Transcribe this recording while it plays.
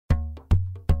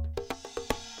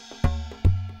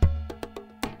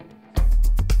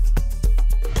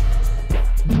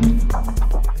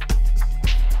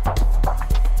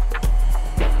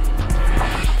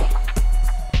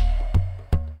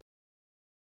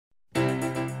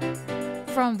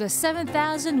From the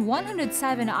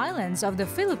 7,107 islands of the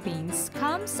Philippines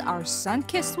comes our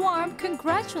sun-kissed warm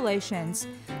congratulations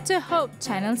to Hope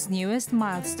Channel's newest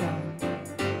milestone.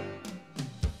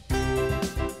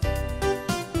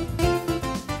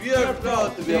 We are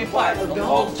proud to be a part of the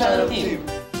Hope Channel team.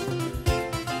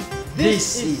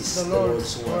 This is the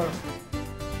Lord's work.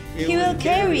 He will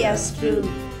carry us through.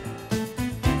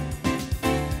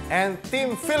 And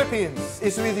Team Philippines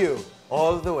is with you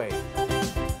all the way.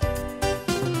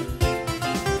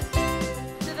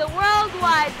 To the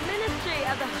worldwide ministry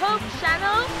of the Hope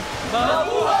Channel,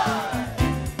 Mabuhay!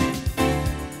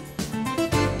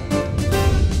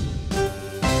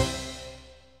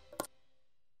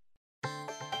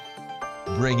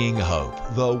 Bringing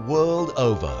hope the world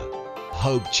over.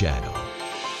 Hope Channel.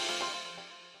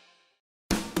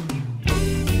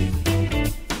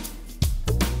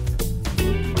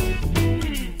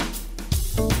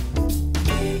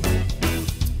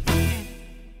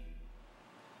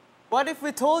 What if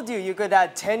we told you you could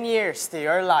add 10 years to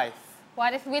your life?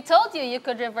 What if we told you you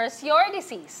could reverse your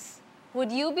disease?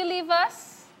 Would you believe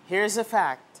us? Here's a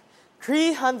fact.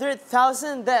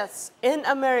 300,000 deaths in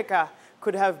America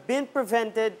could have been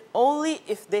prevented only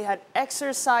if they had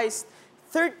exercised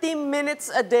 30 minutes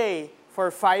a day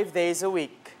for 5 days a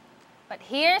week. But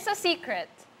here's a secret.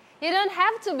 You don't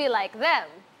have to be like them.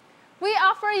 We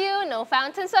offer you no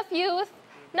fountains of youth,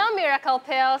 no miracle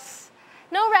pills,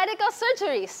 no radical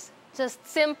surgeries. Just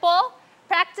simple,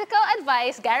 practical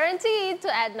advice guaranteed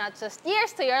to add not just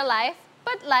years to your life,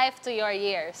 but life to your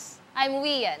years. I'm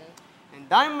Weanne.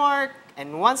 And I'm Mark.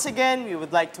 And once again, we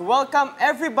would like to welcome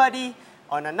everybody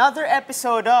on another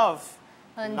episode of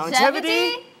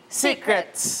Longevity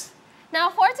Secrets. Now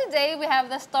for today, we have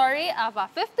the story of a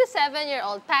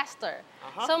 57-year-old pastor.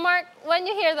 So Mark, when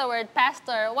you hear the word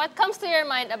pastor, what comes to your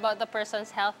mind about the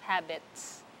person's health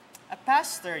habits? A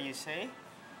pastor, you say?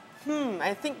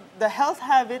 I think the health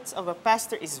habits of a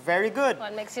pastor is very good.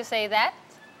 What makes you say that?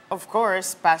 Of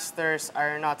course, pastors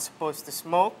are not supposed to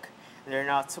smoke, they're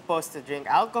not supposed to drink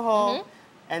alcohol,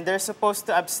 and they're supposed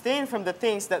to abstain from the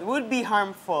things that would be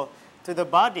harmful to the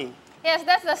body. Yes,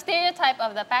 that's the stereotype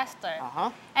of the pastor.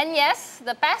 And yes,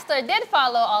 the pastor did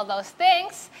follow all those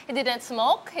things. He didn't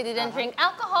smoke, he didn't drink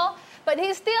alcohol, but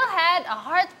he still had a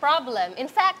heart problem. In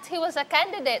fact, he was a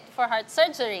candidate for heart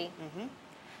surgery.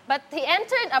 But he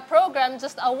entered a program,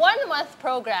 just a one-month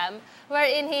program,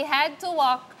 wherein he had to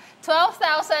walk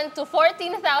 12,000 to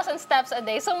 14,000 steps a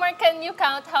day. So Mark, can you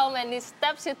count how many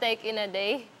steps you take in a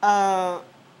day?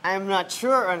 I'm not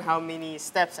sure on how many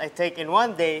steps I take in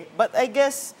one day, but I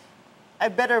guess I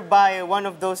better buy one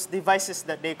of those devices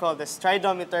that they call the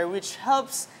stridometer, which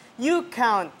helps you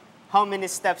count how many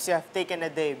steps you have taken a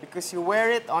day, because you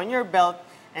wear it on your belt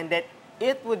and that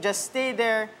it would just stay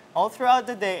there all throughout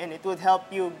the day, and it would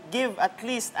help you give at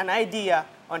least an idea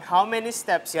on how many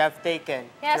steps you have taken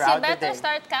throughout the day. Yes, you better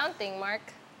start counting, Mark,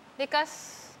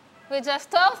 because with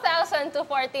just 12,000 to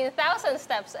 14,000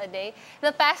 steps a day,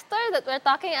 the pastor that we're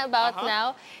talking about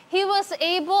now, he was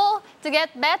able to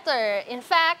get better. In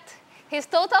fact, his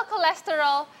total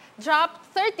cholesterol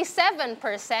dropped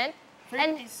 37%.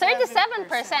 And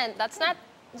 37%, that's not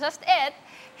just it.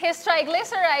 His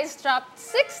triglycerides dropped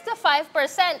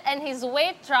 65%, and his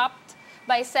weight dropped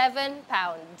by 7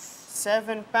 pounds.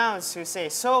 7 pounds, you say.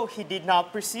 So he did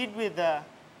not proceed with the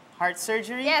heart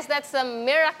surgery? Yes, that's a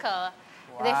miracle.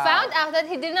 They found out that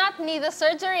he did not need the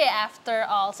surgery after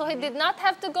all. So he did not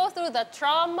have to go through the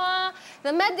trauma,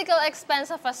 the medical expense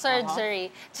of a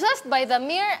surgery, just by the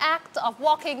mere act of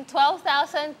walking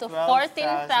 12,000 to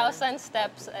 14,000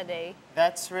 steps a day.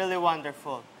 That's really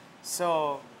wonderful.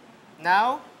 So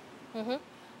now,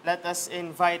 let us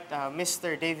invite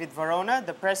Mr. David Varona,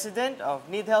 the president of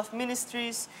Need Health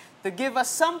Ministries, to give us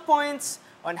some points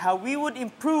on how we would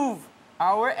improve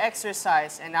our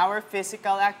exercise and our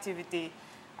physical activity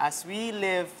as we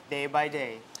live day by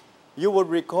day. You would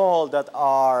recall that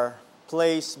our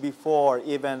place before,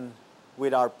 even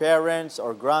with our parents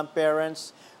or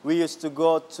grandparents, we used to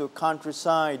go to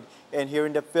countryside, and here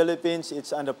in the Philippines,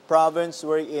 it's on the province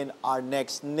wherein our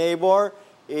next neighbor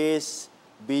is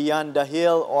beyond the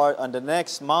hill or on the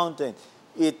next mountain.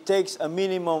 It takes a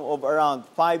minimum of around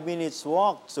 5 minutes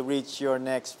walk to reach your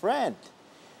next friend.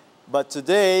 But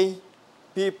today,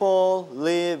 people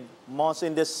live most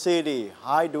in the city,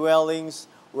 high dwellings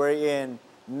wherein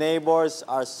neighbors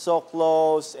are so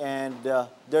close, and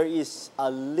there is a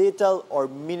little or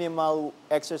minimal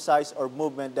exercise or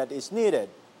movement that is needed.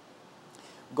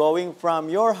 Going from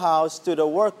your house to the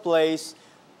workplace,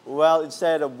 well,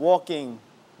 instead of walking,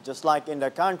 just like in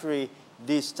the country,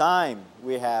 this time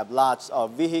we have lots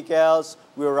of vehicles,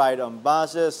 we ride on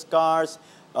buses, cars,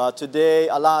 Today,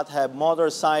 a lot have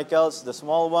motorcycles, the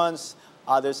small ones.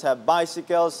 Others have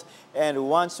bicycles. And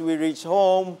once we reach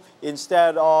home,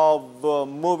 instead of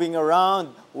moving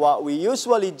around, what we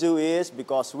usually do is,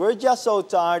 because we're just so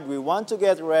tired, we want to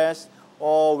get rest,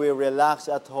 or we relax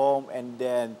at home and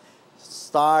then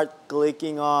start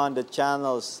clicking on the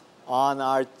channels on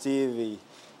our TV.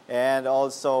 And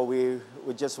also, we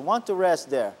just want to rest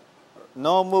there.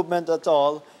 No movement at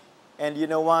all. And you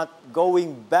know what?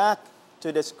 Going back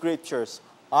to the scriptures,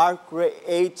 our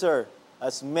Creator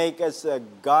has made us a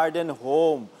garden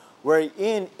home,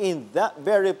 wherein in that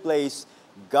very place,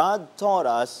 God taught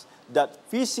us that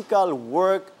physical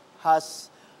work has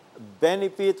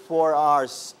benefit for our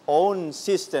own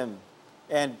system,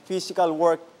 and physical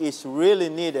work is really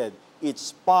needed.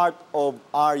 It's part of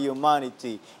our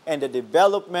humanity, and the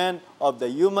development of the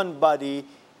human body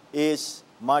is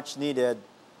much needed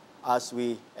as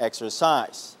we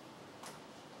exercise.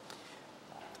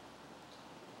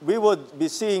 We would be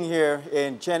seeing here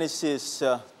in Genesis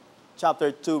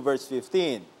chapter 2, verse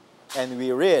 15, and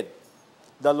we read,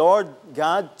 "The Lord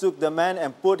God took the man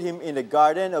and put him in the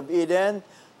Garden of Eden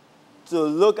to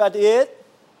look at it,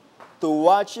 to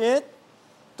watch it,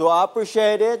 to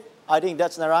appreciate it." I think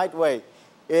that's the right way.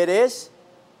 It is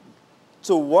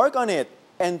to work on it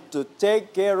and to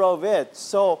take care of it.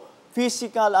 So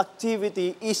physical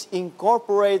activity is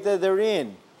incorporated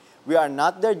therein. We are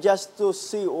not there just to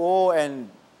see and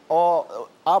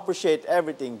appreciate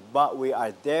everything, but we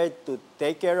are there to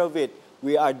take care of it.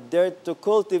 We are there to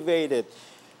cultivate it.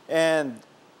 And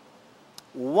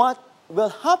what will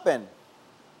happen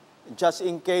just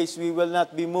in case we will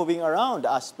not be moving around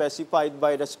as specified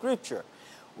by the scripture?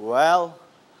 Well,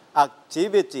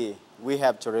 activity, we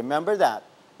have to remember that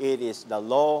it is the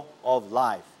law of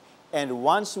life. And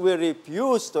once we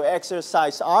refuse to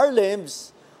exercise our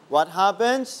limbs, what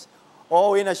happens?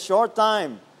 Oh, in a short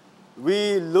time,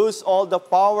 we lose all the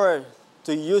power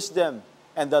to use them.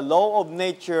 And the law of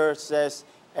nature says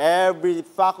every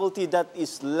faculty that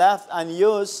is left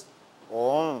unused,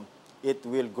 it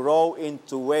will grow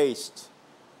into waste.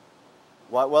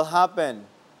 What will happen?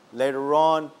 Later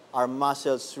on, our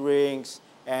muscles shrinks,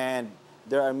 and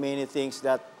there are many things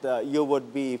that you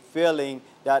would be feeling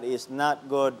that is not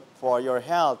good for your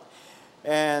health.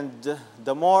 And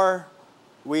the more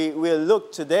we will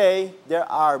look today, there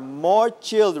are more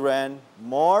children,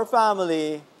 more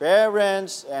family,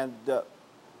 parents, and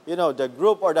the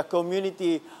group or the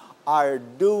community are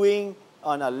doing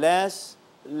on a less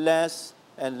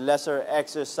and lesser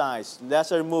exercise,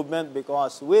 lesser movement,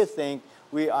 because we think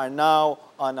we are now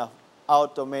on an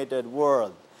automated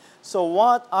world. So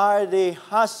what are the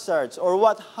hazards, or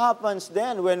what happens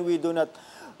then when we do not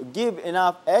give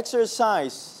enough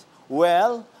exercise?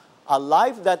 Well, a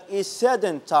life that is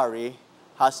sedentary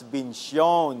has been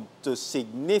shown to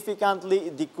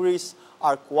significantly decrease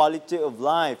our quality of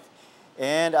life.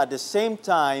 And at the same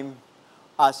time,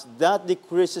 as that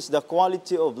decreases the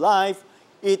quality of life,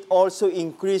 it also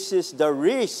increases the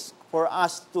risk for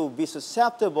us to be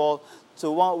susceptible to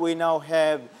what we now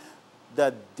have,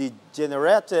 the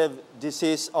degenerative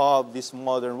disease of this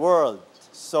modern world.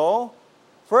 So,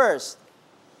 first,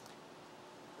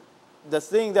 the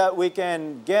thing that we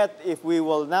can get if we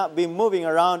will not be moving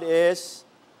around is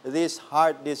this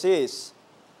heart disease.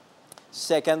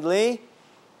 Secondly,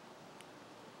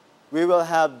 we will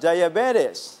have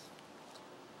diabetes.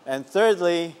 And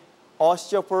thirdly,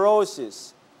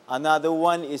 osteoporosis. Another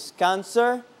one is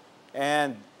cancer.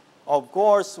 And of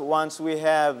course, once we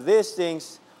have these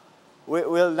things, we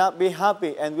will not be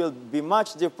happy and will be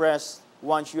much depressed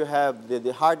once you have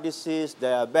the heart disease,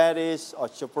 diabetes,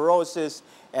 osteoporosis,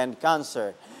 and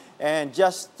cancer. And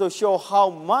just to show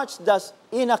how much does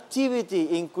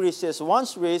inactivity increases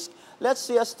one's risk, let's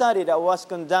see a study that was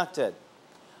conducted.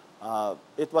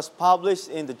 It was published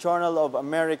in the Journal of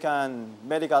American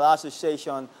Medical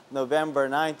Association, November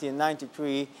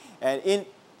 1993, and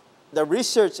the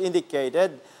research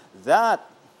indicated that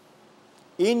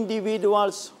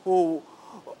individuals who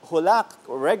lack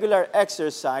regular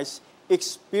exercise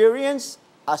experience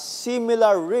a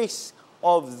similar risk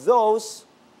of those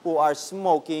who are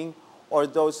smoking or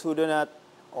those who do not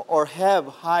or have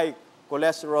high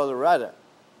cholesterol rather.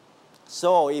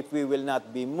 So if we will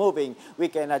not be moving, we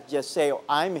cannot just say, oh,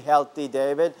 I'm healthy,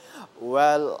 David.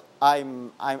 Well,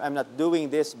 I'm not doing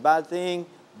this bad thing,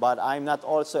 but I'm not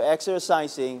also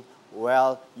exercising.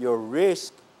 Well, your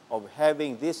risk of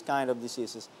having this kind of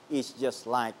diseases is just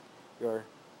like you're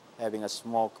having a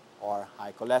smoke or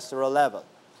high cholesterol level.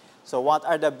 So what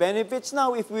are the benefits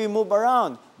now if we move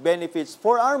around? Benefits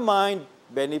for our mind,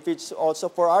 benefits also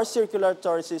for our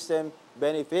circulatory system,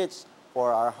 benefits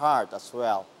for our heart as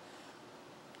well.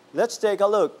 let's take a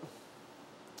look.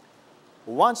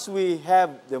 Once we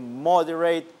have the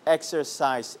moderate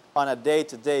exercise on a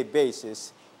day-to-day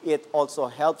basis, it also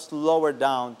helps lower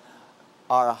down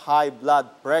our high blood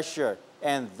pressure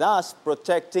and thus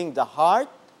protecting the heart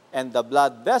and the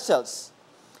blood vessels.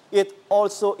 It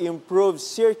also improves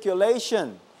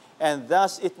circulation and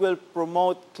thus it will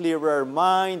promote clearer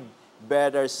mind,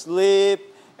 better sleep,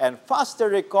 and faster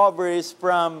recoveries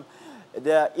from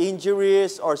the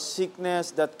injuries or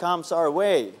sickness that comes our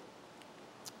way.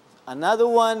 Another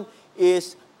one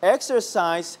is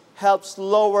exercise helps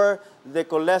lower the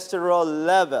cholesterol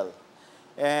level.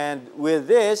 And with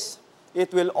this,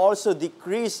 it will also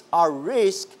decrease our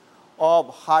risk of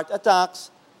heart attacks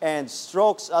and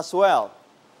strokes as well.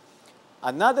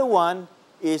 Another one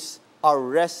is our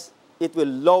rest. It will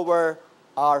lower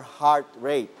our heart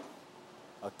rate.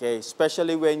 Okay,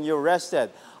 especially when you're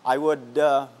rested. I would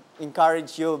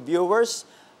encourage you viewers,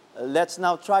 let's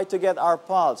now try to get our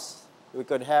pulse. We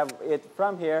could have it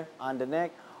from here on the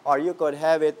neck, or you could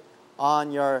have it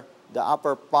on the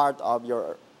upper part of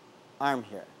your arm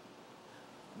here.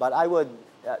 But I would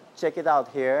check it out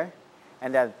here,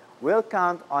 and then we'll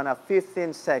count on a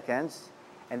 15 seconds,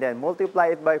 and then multiply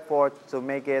it by 4 to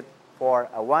make it for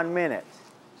a 1 minute.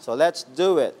 So let's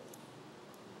do it.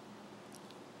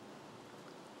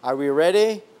 Are we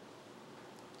ready?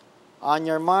 On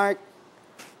your mark,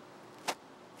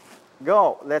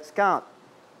 go. Let's count.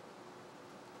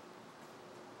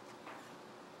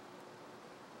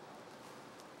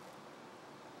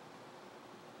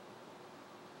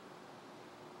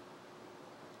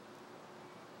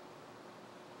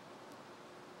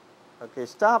 Okay,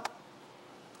 stop.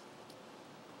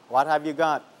 What have you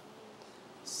got?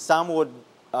 Some would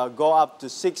go up to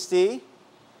 60.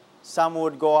 Some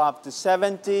would go up to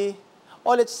 70.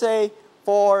 Or let's say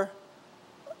for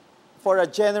a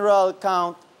general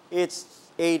count, it's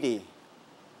 80.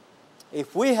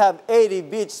 If we have 80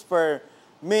 beats per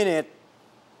minute,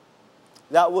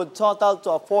 that would total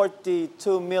to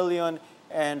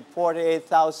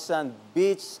 42,048,000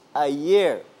 beats a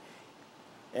year.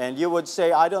 And you would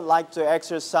say, I don't like to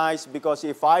exercise because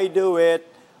if I do it,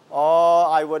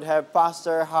 I would have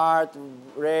faster heart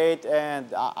rate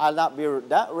and I'll not be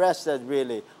that rested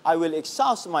really. I will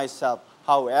exhaust myself.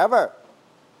 However,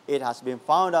 it has been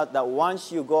found out that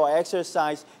once you go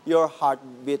exercise, your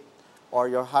heartbeat or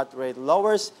your heart rate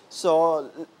lowers. So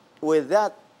with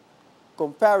that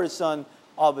comparison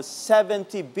of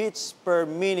 70 beats per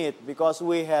minute, because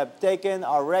we have taken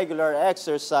our regular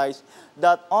exercise,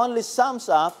 that only sums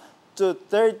up to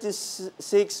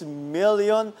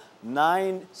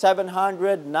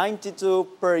 36,792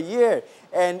 per year.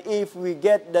 And if we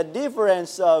get the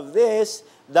difference of this,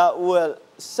 that will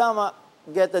sum up,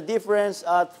 get the difference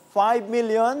at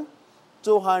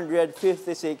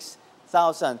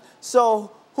 5,256,000. So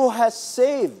who has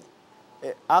saved?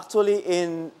 Actually,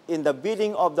 in the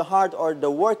beating of the heart or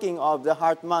the working of the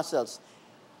heart muscles,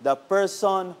 the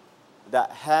person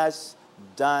that has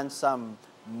done some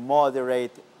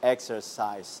moderate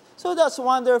exercise. So that's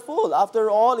wonderful.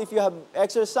 After all, if you have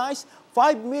exercise,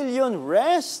 5 million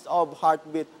rest of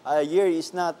heartbeat a year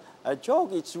is not a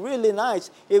joke. It's really nice.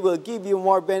 It will give you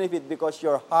more benefit because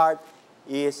your heart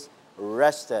is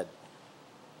rested.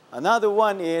 Another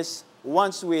one is,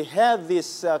 once we have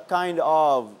this kind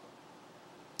of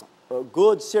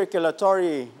good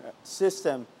circulatory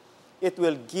system, it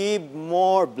will give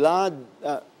more blood,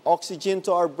 oxygen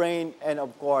to our brain, and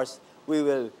of course, we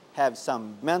will have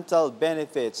some mental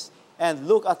benefits. And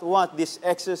look at what this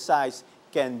exercise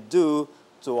can do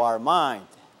to our mind.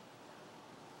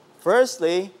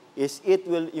 Firstly, it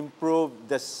will improve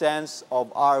the sense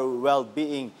of our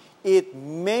well-being. It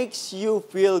makes you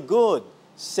feel good.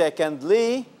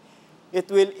 Secondly, it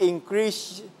will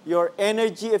increase your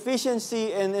energy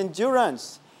efficiency and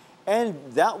endurance. And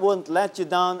that won't let you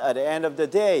down at the end of the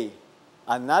day.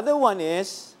 Another one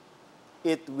is,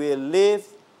 it will lift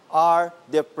our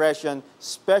depression,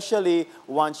 especially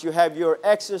once you have your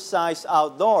exercise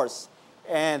outdoors.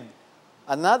 And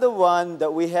another one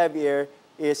that we have here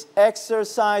is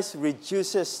exercise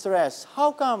reduces stress.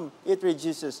 How come it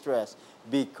reduces stress?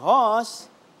 Because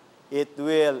it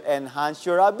will enhance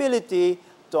your ability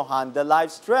to handle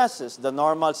life stresses, the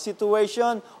normal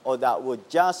situation, or that would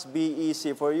just be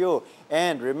easy for you.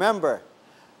 And remember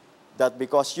that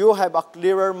because you have a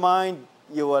clearer mind,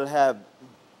 you will have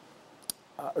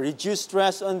reduced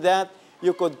stress on that.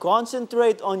 You could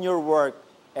concentrate on your work,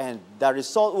 and the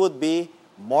result would be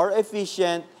more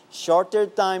efficient, shorter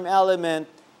time element,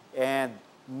 and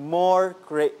more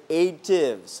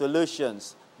creative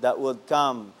solutions that would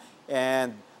come.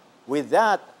 And with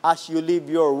that, as you leave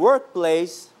your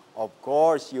workplace Of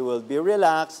course, you will be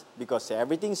relaxed because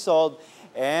everything's solved,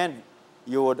 and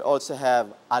you would also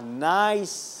have a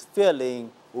nice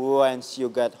feeling once you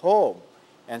get home.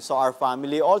 And so our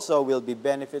family also will be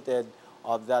benefited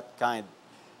of that kind.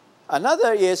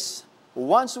 Another is,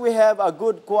 once we have a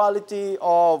good quality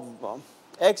of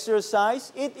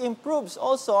exercise, it improves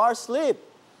also our sleep.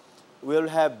 We'll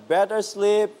have better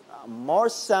sleep, more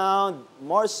sound,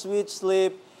 more sweet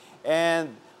sleep,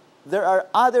 and there are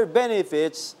other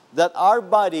benefits that our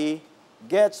body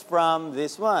gets from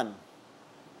this one.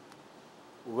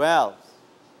 Well,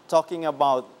 talking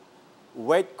about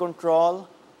weight control,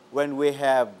 when we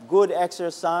have good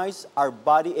exercise, our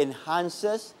body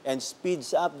enhances and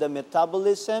speeds up the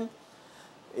metabolism.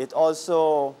 It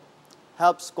also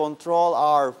helps control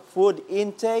our food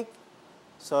intake,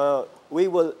 so we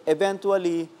will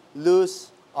eventually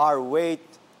lose our weight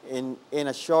in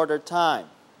a shorter time.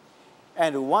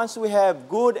 And once we have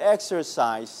good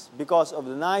exercise, because of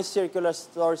the nice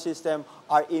circulatory system,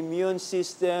 our immune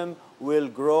system will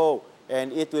grow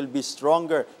and it will be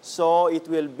stronger. So it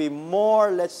will be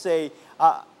more, let's say,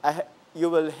 you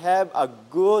will have a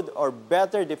good or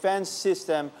better defense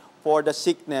system for the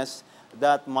sickness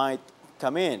that might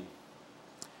come in.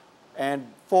 And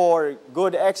for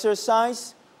good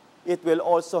exercise, it will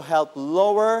also help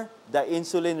lower the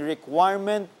insulin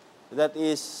requirement that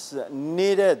is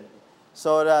needed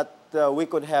so that we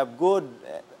could have good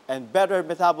and better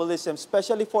metabolism,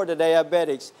 especially for the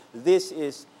diabetics. This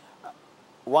is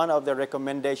one of the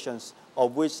recommendations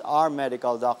of which our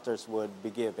medical doctors would be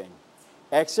giving.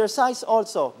 Exercise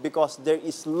also, because there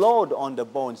is load on the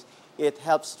bones. It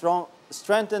helps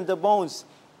strengthen the bones,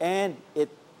 and it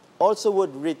also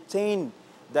would retain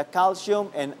the calcium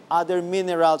and other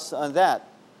minerals on that.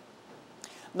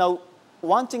 Now,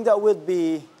 one thing that we'll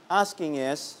be asking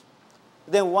is,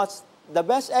 then what's the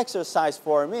best exercise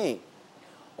for me?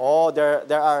 Oh,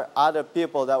 there are other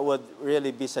people that would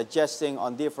really be suggesting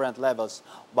on different levels.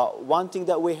 But one thing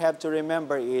that we have to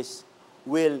remember is,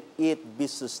 will it be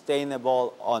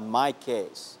sustainable on my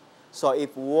case? So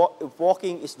if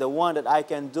walking is the one that I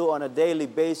can do on a daily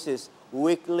basis,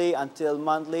 weekly until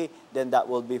monthly, then that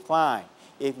will be fine.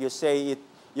 If you say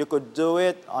you could do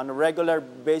it on a regular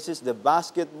basis, the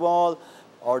basketball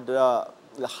or the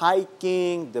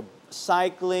hiking, the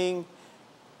cycling,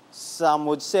 some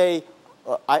would say,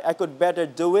 I could better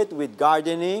do it with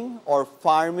gardening or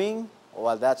farming.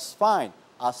 Well, that's fine,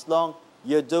 as long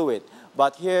you do it.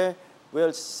 But here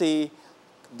we'll see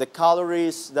the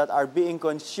calories that are being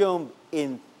consumed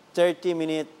in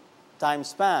 30-minute time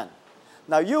span.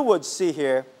 Now you would see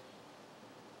here,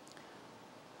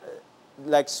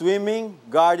 like swimming,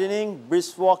 gardening,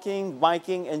 brisk walking,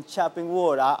 biking, and chopping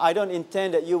wood. I don't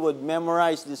intend that you would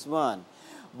memorize this one,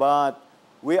 but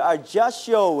we are just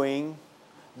showing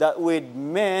that with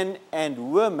men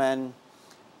and women,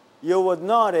 you would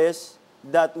notice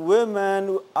that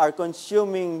women are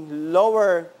consuming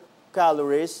lower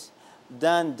calories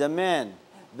than the men.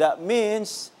 That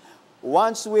means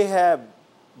once we have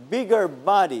bigger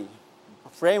body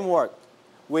framework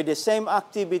with the same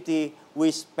activity,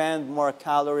 we spend more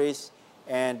calories,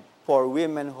 and for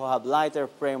women who have lighter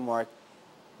framework,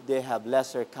 they have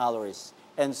lesser calories.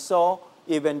 And so,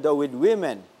 even though with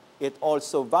women, it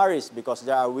also varies because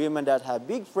there are women that have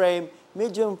big frame,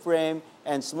 medium frame,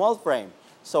 and small frame.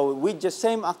 So with the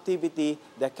same activity,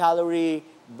 the calorie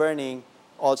burning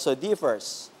also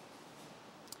differs.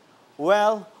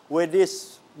 Well, with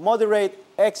this moderate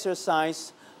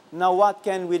exercise, now what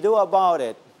can we do about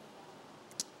it?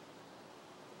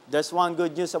 There's one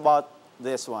good news about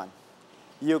this one.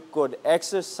 You could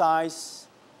exercise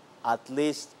at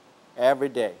least every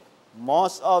day,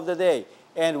 most of the day.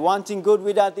 And one thing good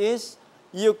with that is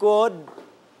you could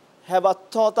have a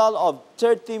total of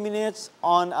 30 minutes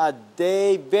on a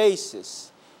day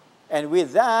basis. And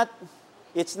with that,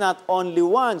 it's not only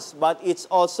once, but it's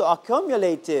also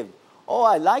accumulative. Oh,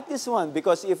 I like this one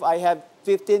because if I have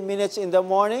 15 minutes in the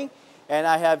morning and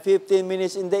I have 15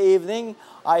 minutes in the evening,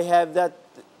 I have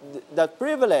that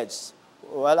privilege.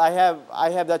 Well, I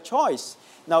have that choice.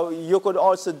 Now, you could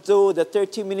also do the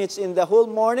 30 minutes in the whole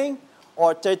morning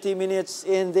or 30 minutes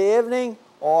in the evening,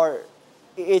 or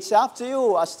it's up to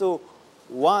you as to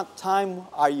what time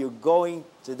are you going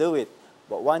to do it.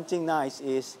 But one thing nice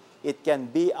is it can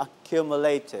be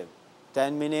accumulative.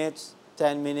 10 minutes,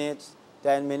 10 minutes,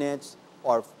 10 minutes,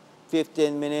 or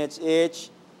 15 minutes each,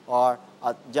 or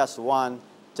just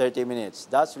 30 minutes.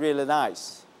 That's really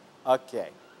nice. Okay.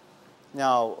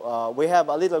 Now, we have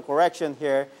a little correction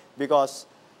here because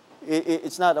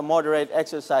it's not a moderate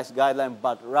exercise guideline,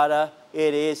 but rather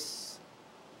it is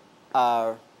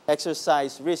our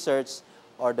exercise research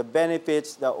or the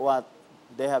benefits that what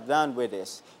they have done with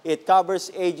this. It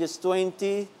covers ages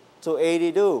 20 to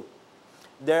 82.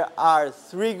 There are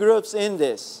 3 groups in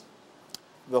this.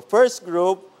 The first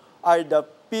group are the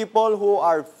people who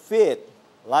are fit,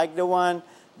 like the one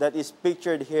that is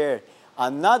pictured here.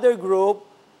 Another group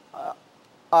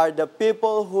are the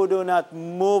people who do not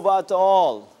move at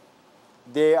all.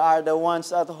 They are the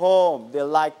ones at home. They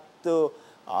like to,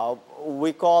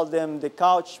 we call them the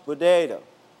couch potato.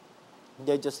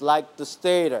 They just like to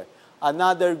stay there.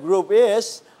 Another group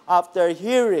is, after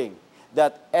hearing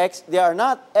that they are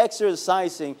not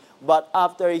exercising, but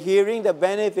after hearing the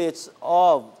benefits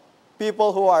of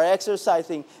people who are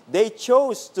exercising, they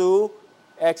chose to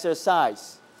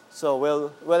exercise. So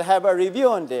we'll have a review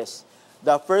on this.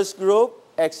 The first group,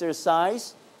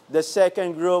 exercise. The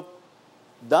second group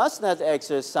does not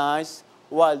exercise,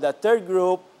 while the third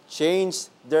group changed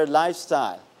their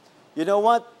lifestyle. You know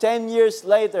what? 10 years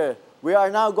later, we are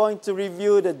now going to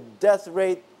review the death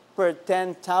rate per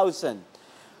 10,000.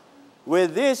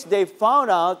 With this, they found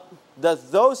out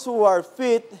that those who are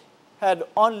fit had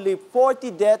only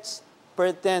 40 deaths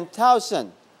per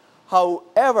 10,000.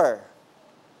 However,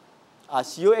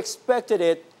 as you expected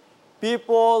it,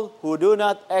 people who do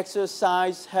not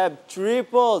exercise have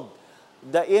tripled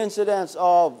the incidence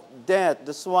of death.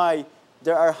 That's why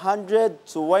there are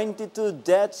 122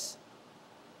 deaths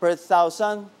per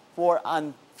 1,000 for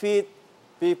unfit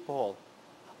people.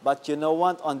 But you know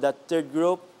what? On that third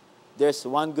group, there's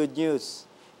one good news.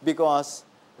 Because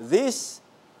these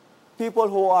people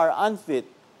who are unfit,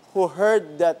 who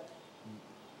heard that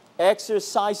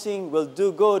exercising will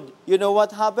do good, you know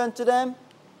what happened to them?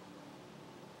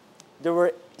 There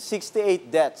were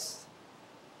 68 deaths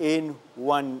in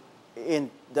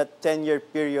that 10-year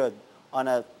period, on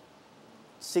a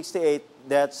 68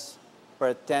 deaths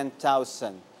per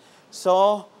 10,000.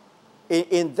 So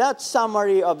in that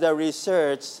summary of the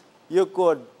research, you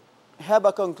could have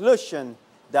a conclusion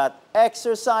that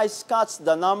exercise cuts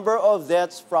the number of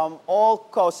deaths from all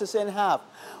causes in half.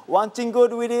 One thing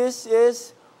good with this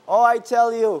is, I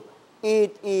tell you,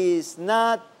 it is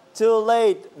not too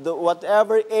late.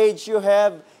 Whatever age you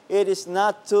have, it is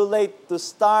not too late to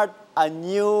start a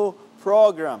new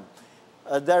program.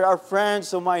 There are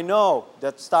friends whom I know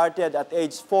that started at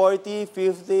age 40,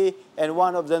 50, and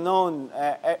one of the known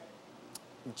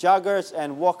joggers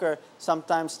and walker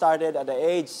sometimes started at the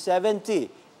age 70,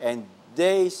 and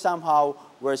they somehow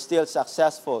were still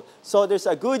successful. So there's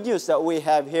a good news that we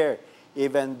have here.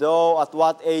 Even though at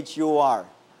what age you are,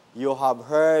 you have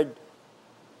heard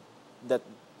that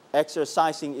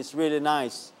exercising is really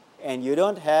nice, and you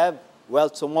don't have, well,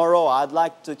 tomorrow I'd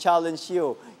like to challenge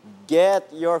you. Get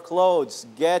your clothes,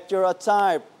 get your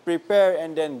attire, prepare,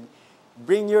 and then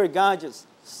bring your gadgets.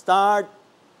 Start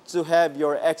to have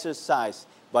your exercise.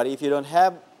 But if you don't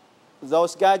have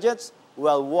those gadgets,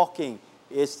 well, walking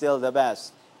is still the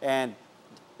best. And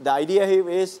the idea here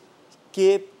is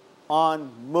keep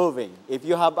on moving. If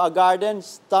you have a garden,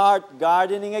 start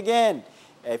gardening again.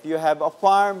 If you have a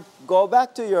farm, go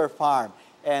back to your farm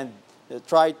and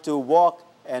try to walk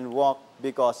and walk,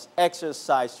 because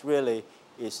exercise really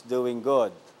is doing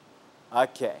good.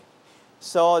 Okay.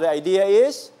 So the idea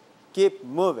is keep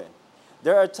moving.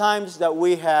 There are times that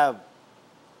we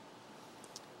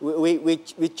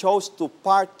chose to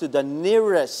park to the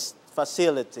nearest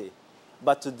facility.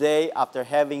 But today, after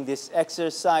having this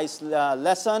exercise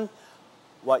lesson,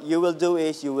 what you will do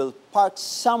is you will park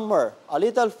somewhere a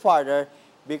little farther,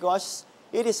 because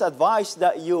it is advised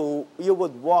that you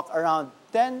would walk around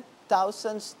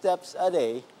 10,000 steps a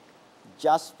day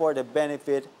just for the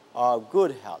benefit of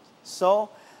good health. So,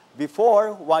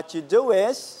 before, what you do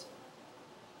is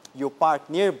you park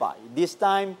nearby. This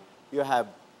time, you have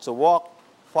to walk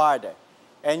farther.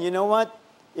 And you know what?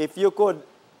 If you could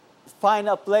find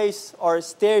a place or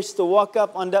stairs to walk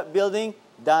up on that building,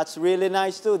 that's really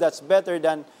nice too. That's better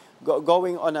than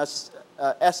going on a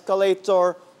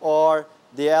escalator or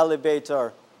the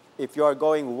elevator if you are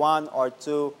going 1 or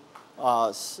 2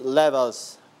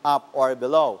 levels up or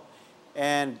below.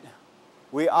 And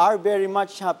we are very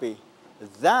much happy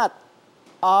that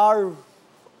our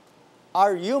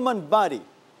human body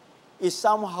is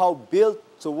somehow built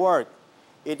to work.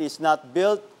 It is not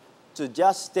built to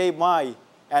just stay by.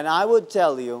 And I would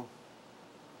tell you,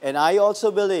 and I also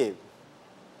believe,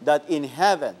 that in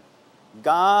heaven,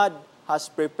 God has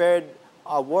prepared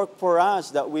a work for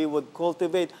us that we would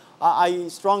cultivate. I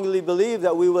strongly believe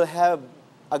that we will have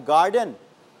a garden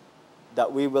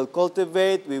that we will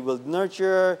cultivate, we will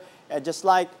nurture, and just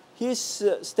like his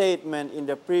statement in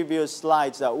the previous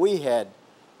slides that we had,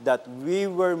 that we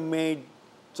were made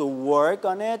to work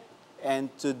on it and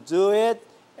to do it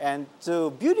and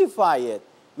to beautify it.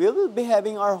 We will be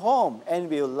having our home, and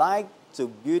we would like to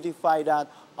beautify that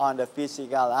on the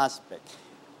physical aspect.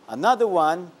 Another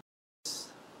one,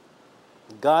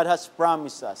 God has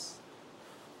promised us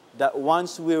that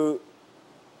once we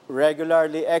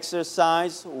regularly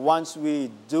exercise, once we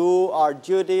do our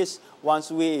duties, once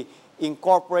we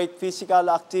incorporate physical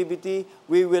activity,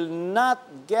 we will not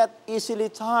get easily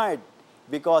tired,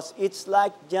 because it's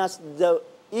like just the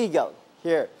eagle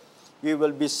here. We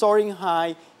will be soaring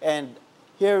high, and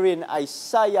here in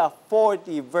Isaiah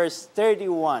 40 verse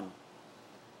 31,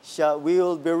 we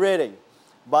will be reading,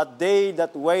 "But they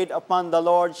that wait upon the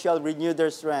Lord shall renew their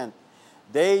strength.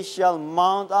 They shall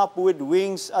mount up with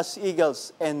wings as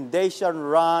eagles, and they shall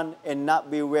run and not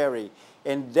be weary,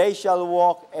 and they shall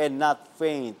walk and not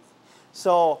faint."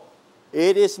 So,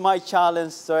 it is my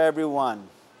challenge to everyone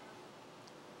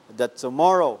that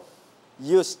tomorrow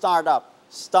you start up,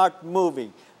 start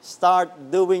moving,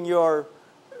 start doing your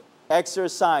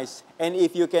exercise. And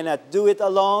if you cannot do it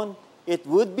alone, it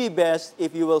would be best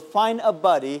if you will find a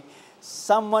buddy,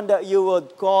 someone that you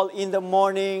would call in the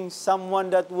morning, someone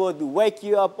that would wake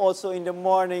you up also in the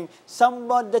morning,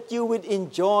 someone that you would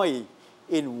enjoy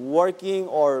in working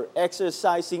or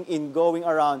exercising, in going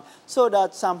around, so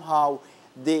that somehow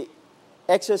the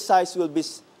exercise will be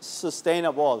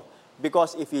sustainable.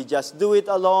 Because if you just do it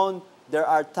alone, there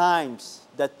are times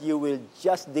that you will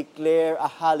just declare a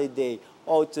holiday.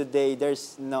 Oh, today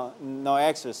there's no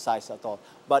exercise at all.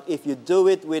 But if you do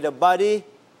it with a buddy,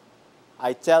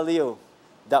 I tell you,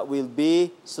 that will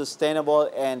be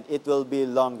sustainable and it will be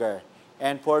longer.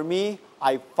 And for me,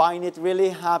 I find it really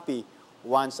happy.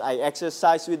 Once I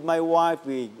exercise with my wife,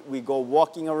 we go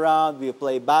walking around, we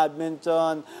play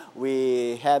badminton,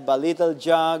 we have a little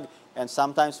jog, and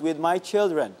sometimes with my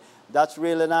children. That's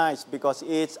really nice because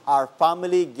it's our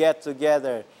family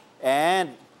get-together.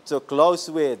 And to close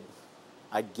with,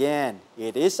 again,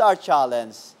 it is our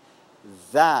challenge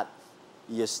that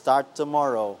you start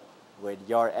tomorrow with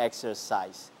your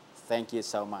exercise. Thank you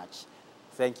so much.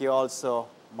 Thank you also,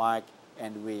 Mark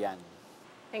and Weanne.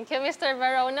 Thank you, Mr.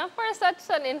 Varona, for such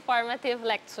an informative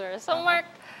lecture. So, Mark,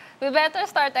 we better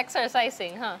start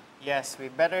exercising, huh? Yes, we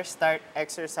better start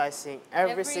exercising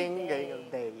every single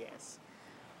day. Yes.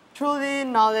 Truly,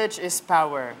 knowledge is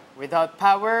power. Without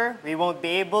power, we won't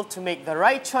be able to make the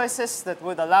right choices that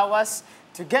would allow us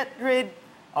to get rid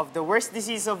of the worst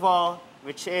disease of all,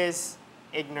 which is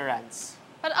ignorance.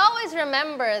 But always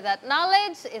remember that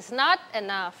knowledge is not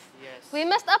enough. Yes. We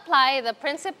must apply the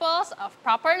principles of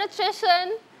proper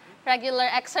nutrition, regular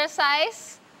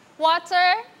exercise,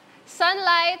 water,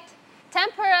 sunlight,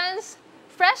 temperance,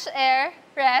 fresh air,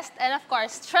 rest, and of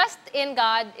course, trust in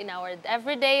God in our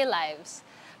everyday lives.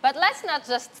 But let's not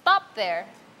just stop there.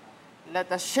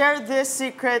 Let us share these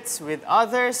secrets with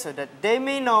others so that they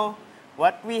may know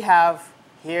what we have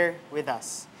here with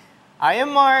us. I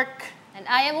am Mark. And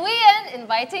I am Weanne,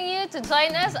 inviting you to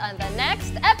join us on the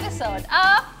next episode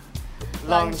of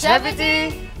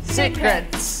Longevity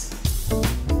Secrets.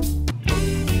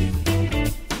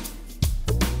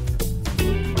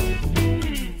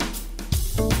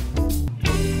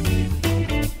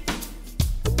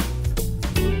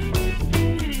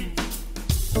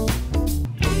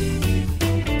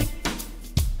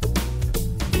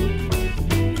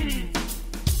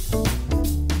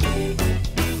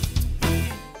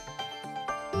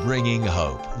 Bringing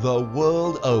hope the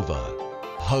world over.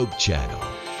 Hope Channel.